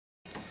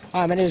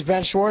My name is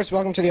Ben Schwartz.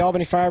 Welcome to the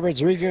Albany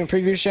Firebirds review and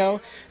preview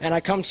show. And I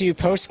come to you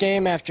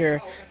post-game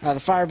after the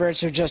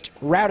Firebirds have just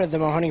routed the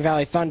Mahoning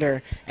Valley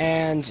Thunder.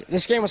 And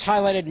this game was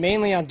highlighted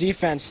mainly on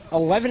defense.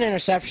 11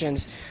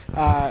 interceptions.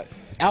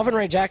 Alvin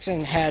Ray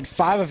Jackson had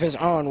 5 of his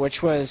own,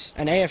 which was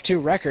an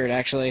AF2 record,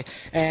 actually,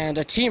 and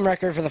a team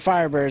record for the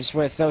Firebirds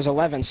with those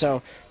 11.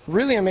 So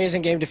really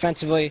amazing game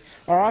defensively.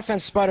 Our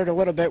offense sputtered a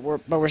little bit,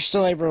 but we're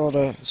still able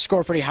to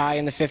score pretty high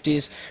in the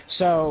 50s.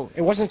 So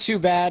it wasn't too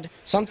bad.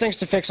 Some things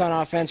to fix on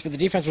offense, but the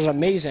defense was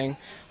amazing.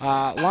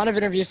 A lot of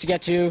interviews to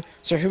get to,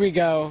 so here we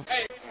go.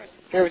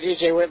 Here with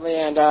Whitley,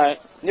 and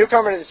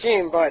newcomer to the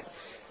team, but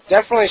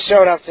definitely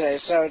showed up today.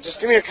 So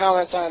just give me your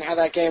comments on how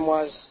that game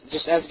was,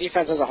 just as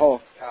defense as a whole.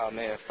 Oh,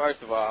 man,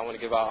 first of all, I want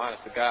to give all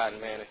honest to God,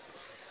 man.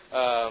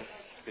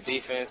 The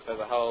defense as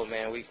a whole,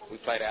 man, we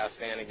played an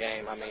outstanding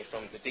game. I mean,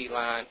 from the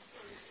D-line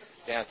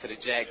down to the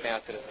jack, down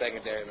to the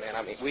secondary, man.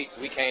 I mean,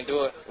 we can't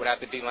do it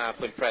without the D-line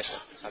putting pressure.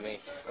 I mean,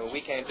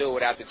 we can't do it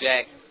without the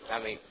jack. I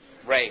mean,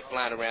 Ray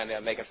flying around there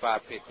making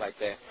 5 picks like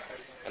that.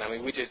 And, I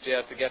mean, we just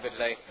gelled together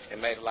today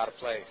and made a lot of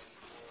plays.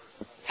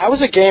 How was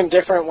the game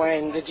different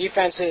when the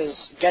defense is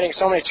getting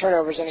so many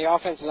turnovers and the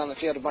offense is on the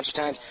field a bunch of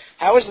times?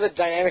 How is the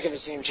dynamic of the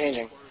team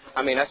changing?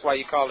 I mean, that's why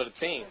you call it a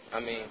team. I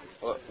mean,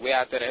 we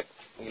out there to,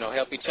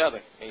 help each other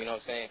and, what I'm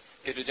saying,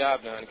 get the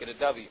job done, get a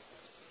W.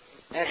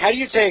 And how do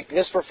you take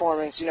this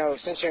performance,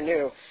 since you're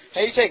new,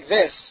 how do you take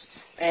this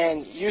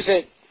and use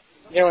it,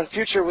 in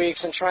future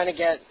weeks and trying to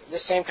get the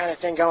same kind of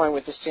thing going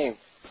with this team?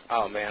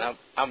 Oh, man,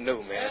 I'm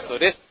new, man. So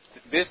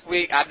this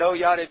week, I know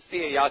y'all didn't see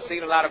it. Y'all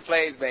seen a lot of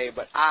plays made,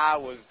 but I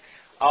was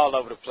all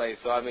over the place.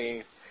 So, I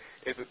mean,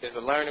 it's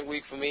a learning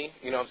week for me,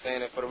 And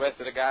for the rest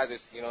of the guys,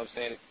 it's,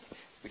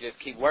 we just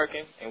keep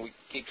working and we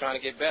keep trying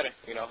to get better,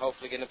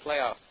 hopefully get in the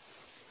playoffs.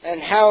 And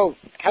how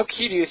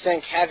key do you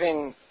think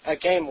having a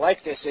game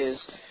like this is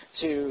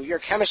to your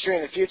chemistry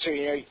in the future?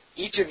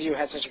 Each of you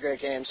had such a great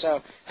game.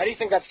 So how do you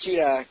think that's key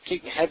to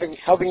keep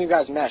helping you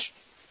guys mesh?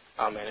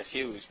 Oh, man, it's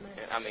huge,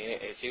 man. I mean,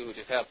 it's huge.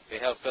 It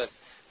helps us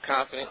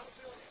confidence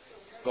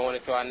going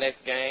into our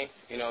next game,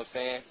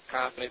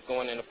 confidence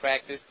going into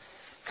practice,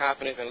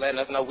 confidence in letting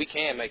us know we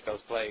can make those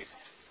plays.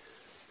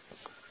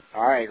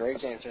 All right, great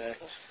game today.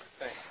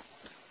 Thanks.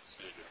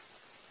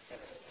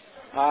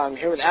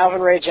 Here with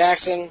Alvin Ray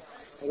Jackson.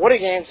 What a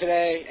game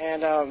today,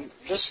 and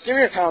just give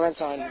me your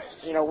comments on,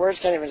 words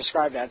can't even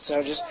describe that,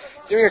 so just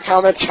give me your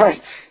comments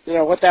on,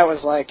 what that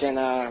was like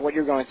and what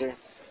you're going through.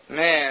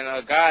 Man,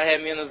 God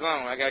had me in the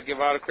zone. I got to give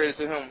all the credit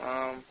to him.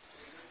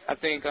 I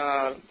think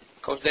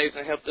Coach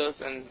Davidson helped us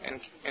in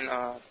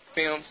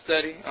film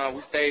study.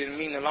 We stayed in the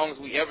meeting the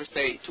longest we ever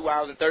stayed, 2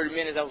 hours and 30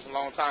 minutes. That was a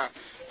long time.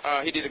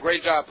 He did a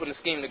great job putting the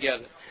scheme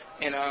together,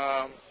 and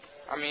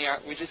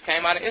we just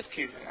came out and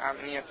executed. I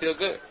feel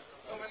good.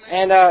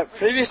 And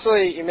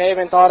previously, you may have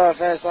been thought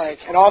of as like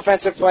an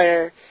offensive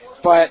player,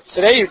 but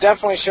today you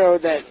definitely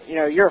showed that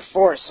you're a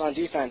force on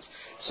defense.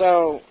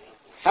 So,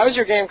 how is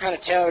your game kind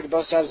of tailored to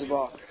both sides of the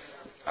ball?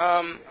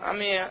 I'm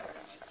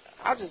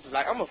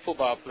a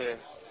football player.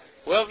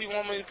 Wherever you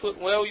want me to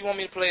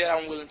play it,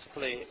 I'm willing to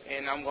play it,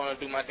 and I'm going to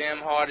do my damn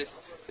hardest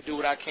to do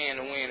what I can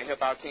to win and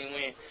help our team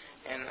win.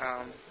 And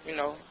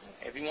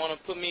if you want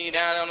to put me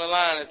down on the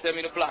line and tell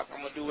me to block,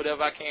 I'm going to do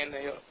whatever I can to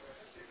help.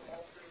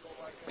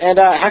 And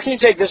how can you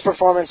take this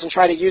performance and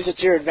try to use it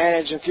to your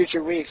advantage in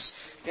future weeks?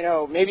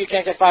 Maybe you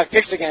can't get 5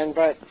 picks again,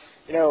 but,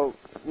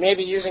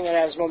 maybe using it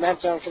as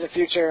momentum for the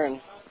future. And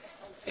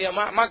yeah,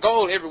 my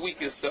goal every week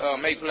is to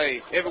make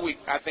plays. Every week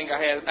I think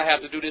I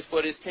have to do this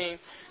for this team.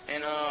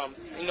 And,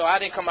 I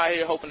didn't come out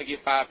here hoping to get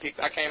 5 picks.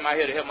 I came out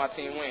here to help my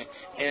team win.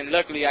 And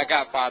luckily I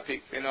got 5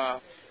 picks. And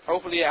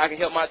hopefully I can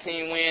help my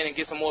team win and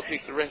get some more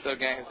picks the rest of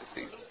the games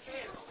this season.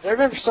 There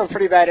have been some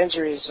pretty bad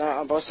injuries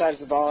on both sides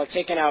of the ball,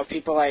 taking out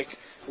people like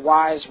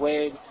Wise,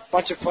 Wade. A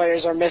bunch of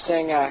players are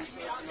missing.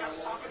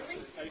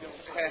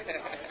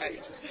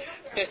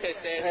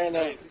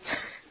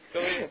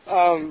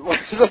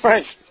 What's the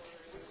French?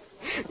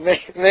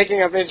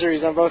 Making up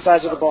injuries on both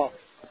sides of the ball.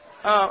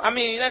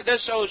 That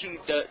shows you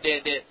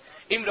that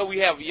even though we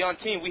have a young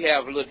team, we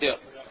have a little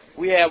depth.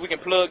 We can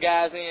plug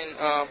guys in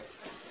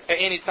at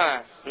any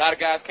time. A lot of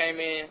guys came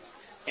in,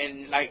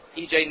 and like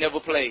EJ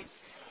never played.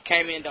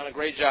 Came in, done a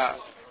great job.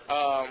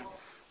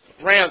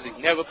 Ramsey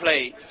never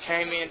played.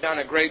 Came in, done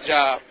a great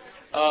job.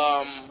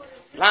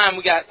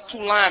 We got 2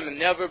 linemen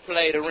never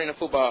played arena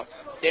football.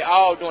 They're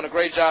all doing a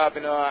great job,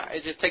 and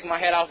it just takes my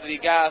hat off to these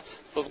guys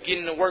for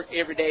getting to work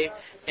every day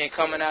and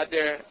coming out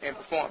there and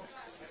performing.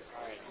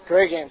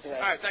 Great game today.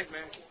 All right, thanks,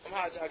 man. I'm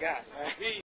hot, y'all guys.